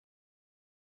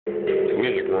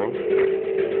music room.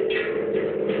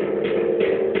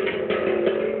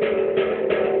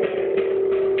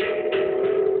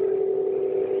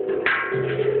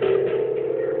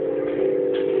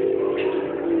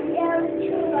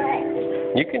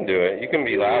 You can do it. You can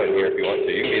be loud in here if you want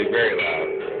to. You can be very loud.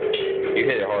 You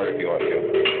hit it hard if you want to.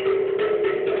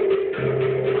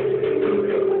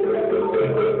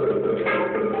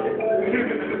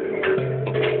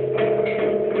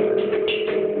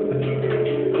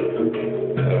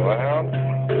 Loud.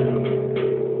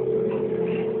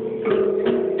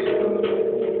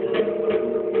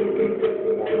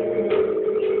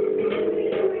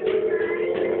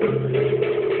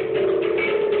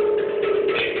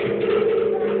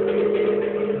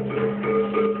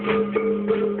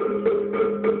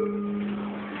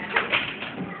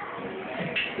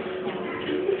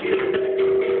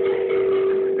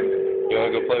 You want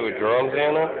to go play with drums,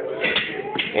 Anna?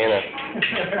 Anna,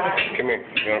 come here.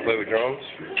 You want to play with drums?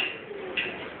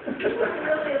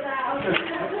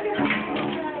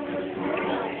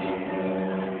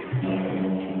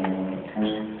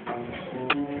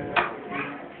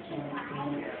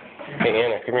 Hey,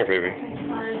 Anna, come here, baby.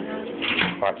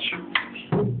 Watch.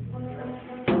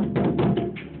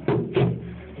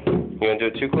 You want to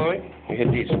do it too, Chloe? You hit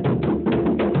these.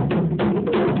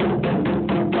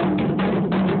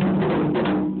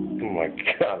 Oh my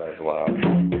God, that's loud.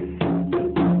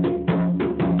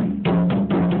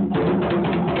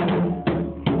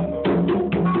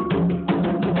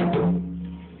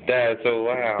 That's so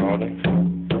loud.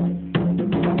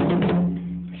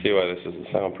 See why this is a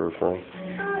soundproof room.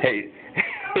 Hey,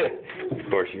 of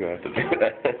course you have to do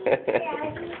that.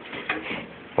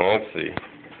 Let's see.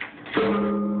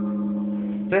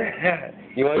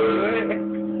 You want to do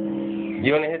it? You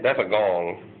want to hit? That's a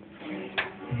gong.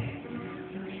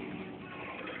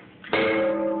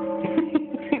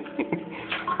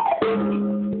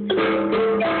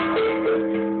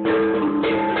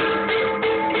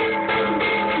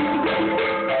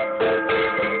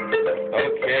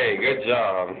 Okay, good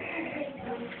job.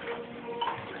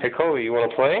 Hey Chloe, you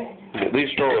want to play? Leave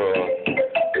stroller on.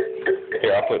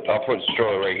 Here, I'll put the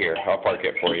stroller right here. I'll park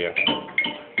it for you.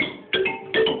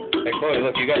 Hey Chloe,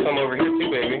 look, you got some over here too,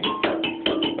 baby.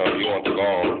 Oh, you want the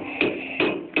gong?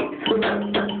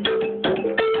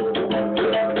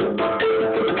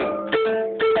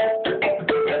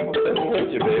 What's that with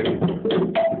you, baby?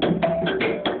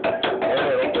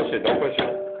 Don't push it. Don't push it.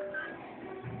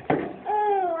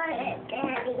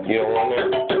 You don't want it?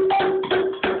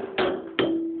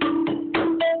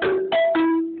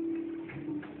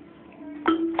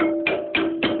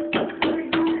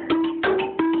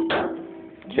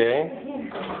 Okay,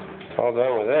 all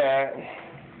done with that.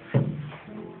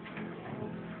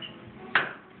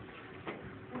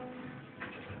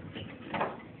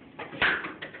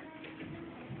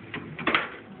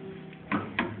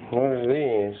 What are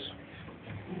these?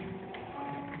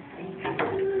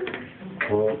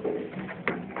 Well,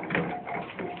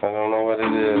 I don't know what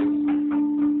it is.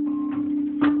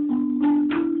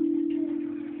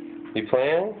 You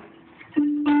playing?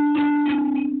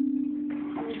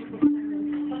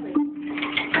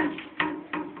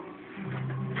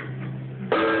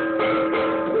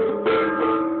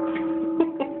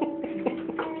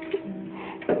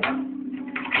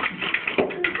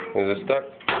 Is it stuck?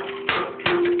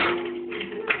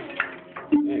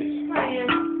 Jeez.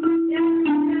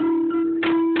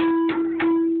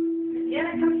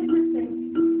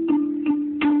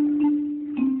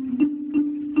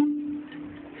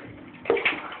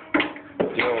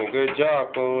 Doing a good job,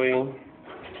 Chloe. You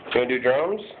want to do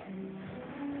drums?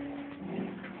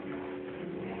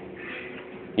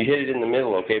 You hit it in the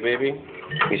middle, okay, baby?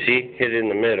 You see? Hit it in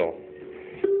the middle.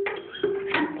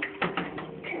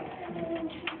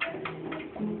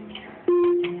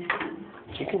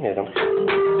 You can hit them.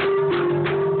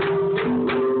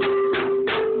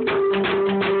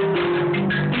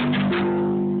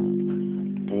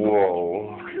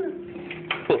 Whoa.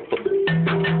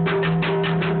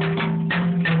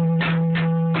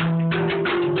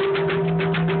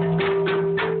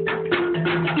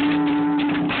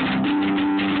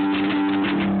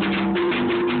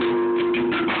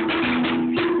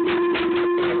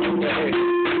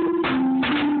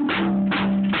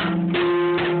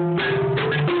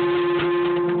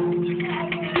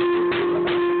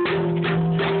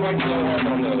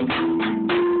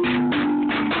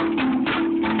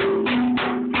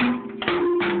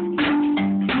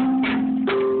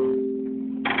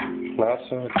 Not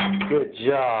so good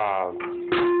job.